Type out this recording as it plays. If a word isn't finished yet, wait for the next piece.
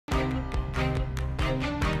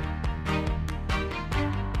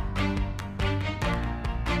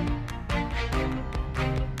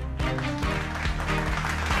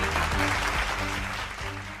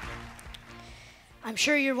I'm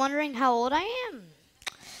sure you're wondering how old I am.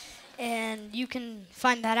 And you can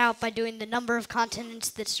find that out by doing the number of continents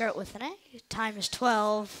that start with an A times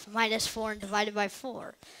 12 minus 4 and divided by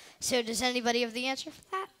 4. So does anybody have the answer for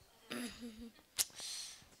that?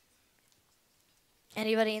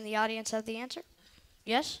 Anybody in the audience have the answer?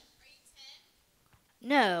 Yes?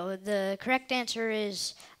 No, the correct answer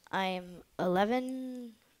is I'm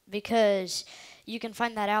 11 because you can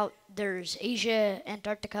find that out. There's Asia,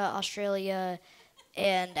 Antarctica, Australia,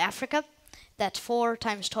 and Africa. That's 4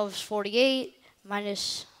 times 12 is 48,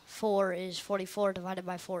 minus 4 is 44, divided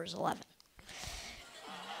by 4 is 11.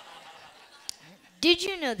 Did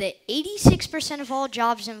you know that 86% of all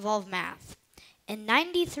jobs involve math? And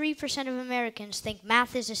 93% of Americans think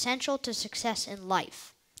math is essential to success in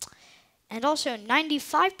life. And also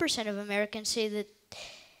 95% of Americans say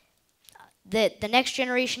that the next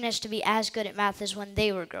generation has to be as good at math as when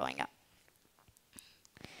they were growing up.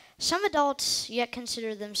 Some adults yet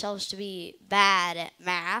consider themselves to be bad at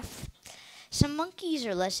math. Some monkeys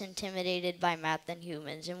are less intimidated by math than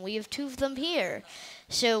humans, and we have 2 of them here.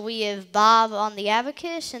 So we have Bob on the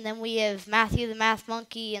abacus, and then we have Matthew the math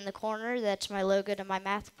monkey in the corner. That's my logo to my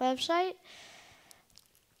math website.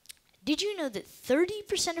 Did you know that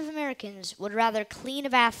 30% of Americans would rather clean a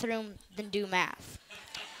bathroom than do math?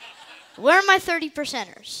 Where are my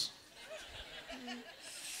 30%ers?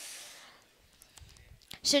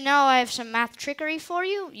 So now I have some math trickery for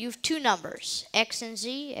you. You have 2 numbers, x and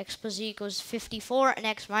z. X plus z equals 54, and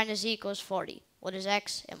x minus z equals 40. What is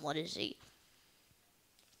x and what is z?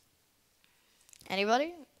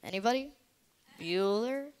 Anybody? Anybody?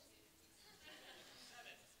 Bueller?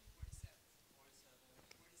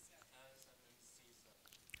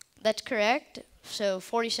 That's correct. So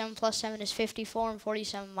 47 plus 7 is 54, and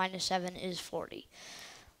 47 minus 7 is 40.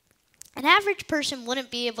 An average person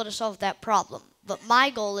wouldn't be able to solve that problem, but my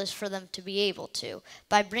goal is for them to be able to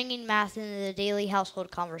by bringing math into the daily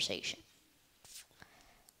household conversation.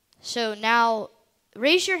 So now,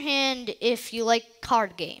 raise your hand if you like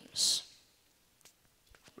card games.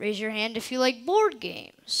 Raise your hand if you like board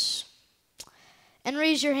games. And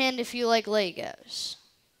raise your hand if you like Legos.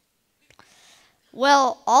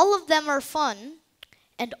 Well, all of them are fun,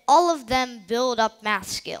 and all of them build up math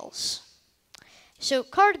skills. So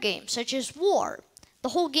card games such as War, the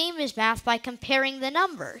whole game is math by comparing the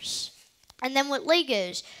numbers. And then with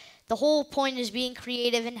Legos, the whole point is being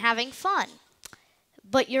creative and having fun.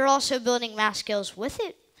 But you're also building math skills with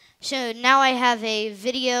it. So now I have a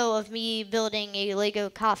video of me building a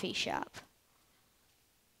Lego coffee shop.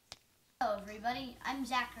 Hello everybody, I'm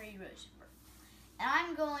Zachary Rosenberg. And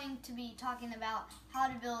I'm going to be talking about how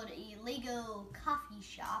to build a Lego coffee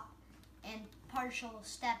shop and partial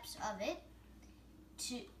steps of it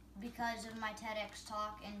because of my TEDx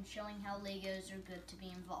talk and showing how Legos are good to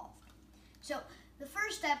be involved. So the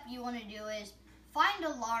first step you want to do is find a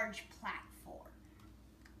large platform.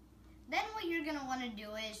 Then what you're going to want to do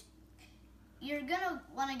is you're going to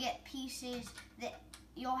want to get pieces that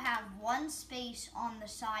you'll have one space on the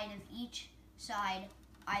side of each side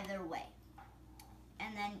either way.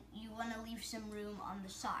 And then you want to leave some room on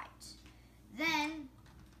the sides. Then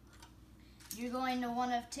you're going to want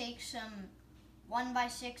to take some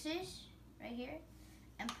 1x6s right here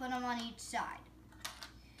and put them on each side.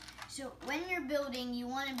 So when you're building, you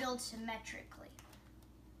want to build symmetrically.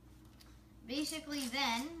 Basically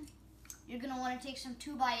then, you're going to want to take some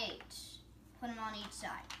 2x8s, put them on each side.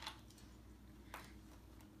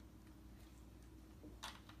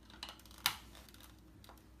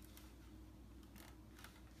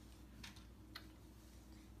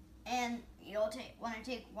 And you'll want to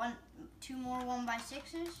take 2 more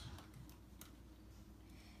 1x6s.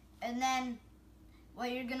 And then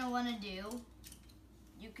what you're going to want to do,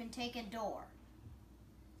 you can take a door,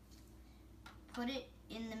 put it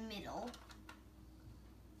in the middle,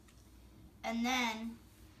 and then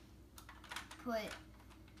put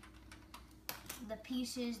the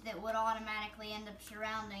pieces that would automatically end up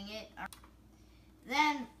surrounding it.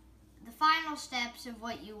 Then the final steps of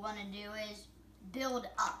what you want to do is build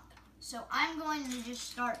up. So I'm going to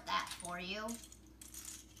just start that for you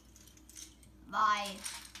by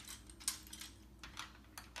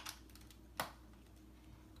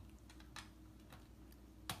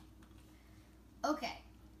okay,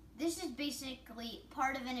 this is basically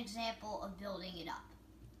part of an example of building it up.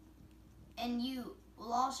 And you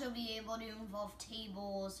will also be able to involve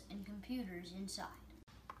tables and computers inside.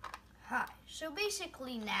 Hi, so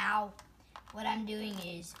basically now what I'm doing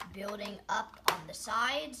is building up on the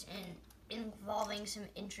sides and involving some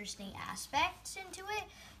interesting aspects into it.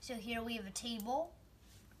 So here we have a table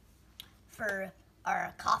for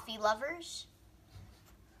our coffee lovers.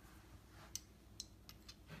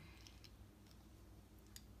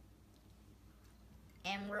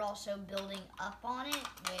 and we're also building up on it,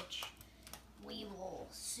 which we will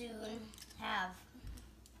soon have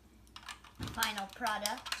final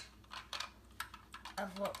product of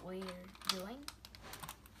what we're doing.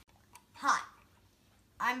 Hi,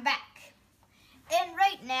 I'm back. And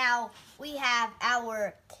right now we have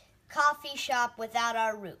our coffee shop without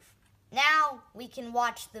our roof. Now we can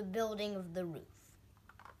watch the building of the roof.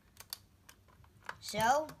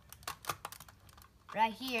 So,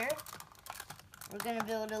 right here, we're going to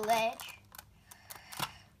build a ledge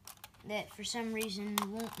that for some reason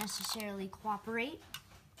won't necessarily cooperate.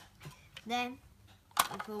 Then,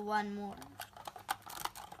 we put one more.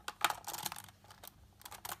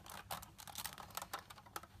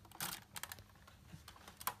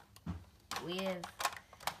 We have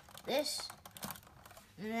this,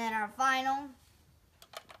 and then our final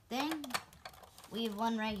thing, we have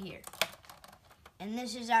one right here. And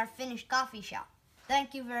this is our finished coffee shop.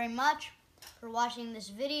 Thank you very much for watching this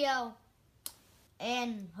video,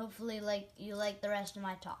 and hopefully you like the rest of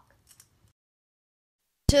my talk.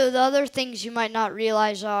 So the other things you might not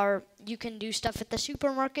realize are you can do stuff at the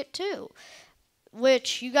supermarket too,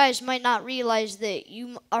 which you guys might not realize that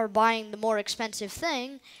you are buying the more expensive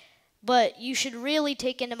thing, but you should really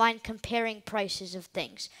take into mind comparing prices of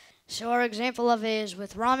things. So our example of it is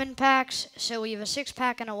with ramen packs. So we have a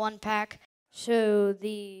 6-pack and a 1-pack. So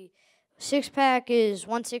the 6-pack is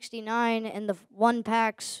 $1.69 and the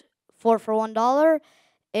 1-pack's 4 for $1.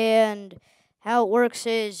 And how it works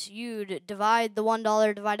is you'd divide the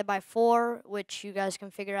 $1 divided by 4, which you guys can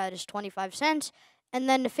figure out is 25 cents. And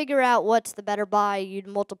then to figure out what's the better buy, you'd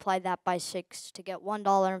multiply that by 6 to get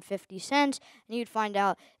 $1.50. And you'd find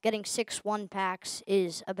out getting 6 1-packs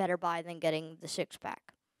is a better buy than getting the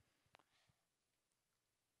 6-pack.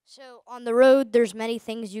 So on the road, there's many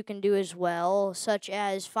things you can do as well, such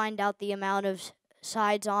as find out the amount of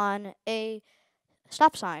sides on a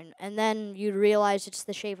stop sign, and then you'd realize it's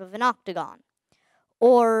the shape of an octagon.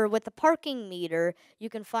 Or with the parking meter, you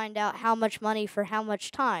can find out how much money for how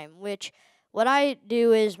much time, which what I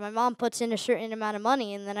do is my mom puts in a certain amount of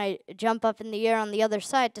money, and then I jump up in the air on the other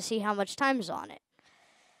side to see how much time's on it.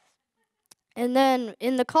 And then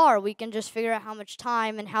in the car, we can just figure out how much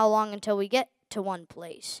time and how long until we get to one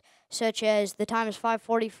place, such as the time is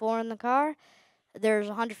 5:44 in the car, there's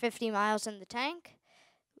 150 miles in the tank,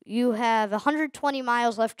 you have 120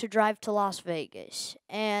 miles left to drive to Las Vegas,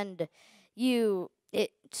 and you're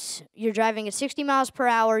driving at 60 miles per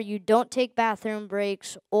hour, you don't take bathroom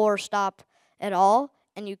breaks or stop at all,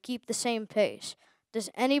 and you keep the same pace. Does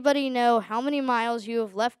anybody know how many miles you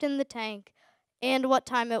have left in the tank and what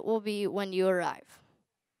time it will be when you arrive?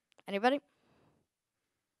 Anybody?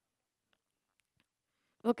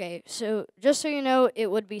 Okay, so just so you know,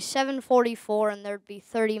 it would be 7:44 and there'd be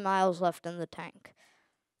 30 miles left in the tank.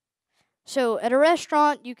 So at a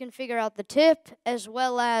restaurant, you can figure out the tip as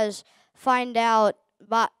well as find out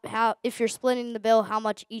how, if you're splitting the bill, how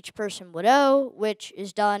much each person would owe, which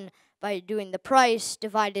is done by doing the price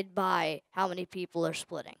divided by how many people are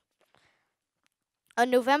splitting.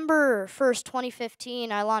 On November 1st,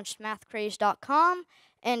 2015, I launched mathcraze.com,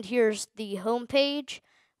 and here's the homepage,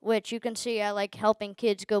 which you can see I like helping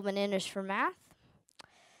kids go bananas for math.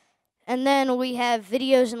 And then we have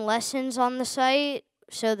videos and lessons on the site.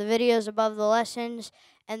 So the videos above the lessons,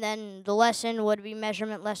 and then the lesson would be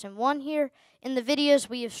measurement lesson 1 here. In the videos,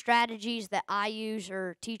 we have strategies that I use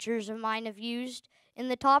or teachers of mine have used in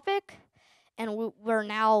the topic. And we're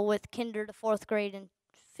now with kinder to 4th grade, and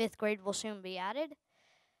 5th grade will soon be added.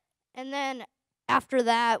 And then after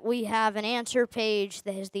that, we have an answer page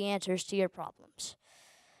that has the answers to your problems.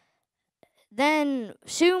 Then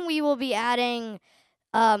soon we will be adding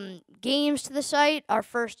games to the site. Our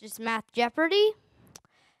first is Math Jeopardy.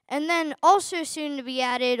 And then also soon to be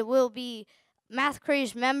added will be Math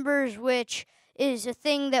Craze Members, which is a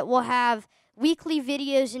thing that will have weekly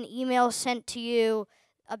videos and emails sent to you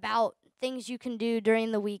about things you can do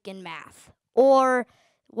during the week in math. Or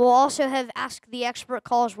we'll also have Ask the Expert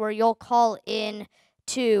calls where you'll call in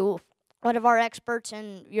to one of our experts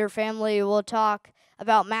and your family will talk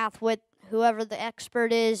about math with whoever the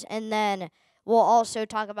expert is, and then we'll also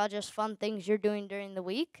talk about just fun things you're doing during the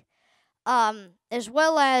week. As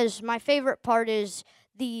well as my favorite part is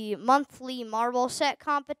the monthly marble set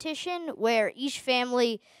competition, where each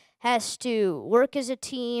family has to work as a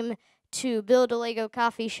team to build a Lego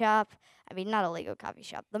coffee shop. I mean, not a Lego coffee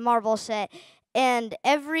shop, the marble set. And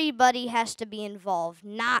everybody has to be involved,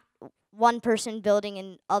 not one person building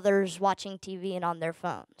and others watching TV and on their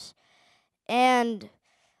phones. And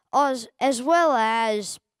as well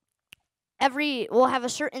as we'll have a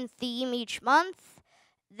certain theme each month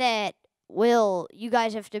that will you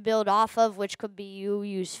guys have to build off of, which could be you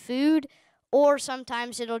use food, or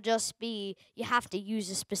sometimes it'll just be you have to use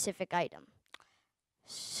a specific item.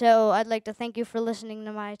 So I'd like to thank you for listening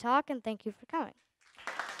to my talk, and thank you for coming.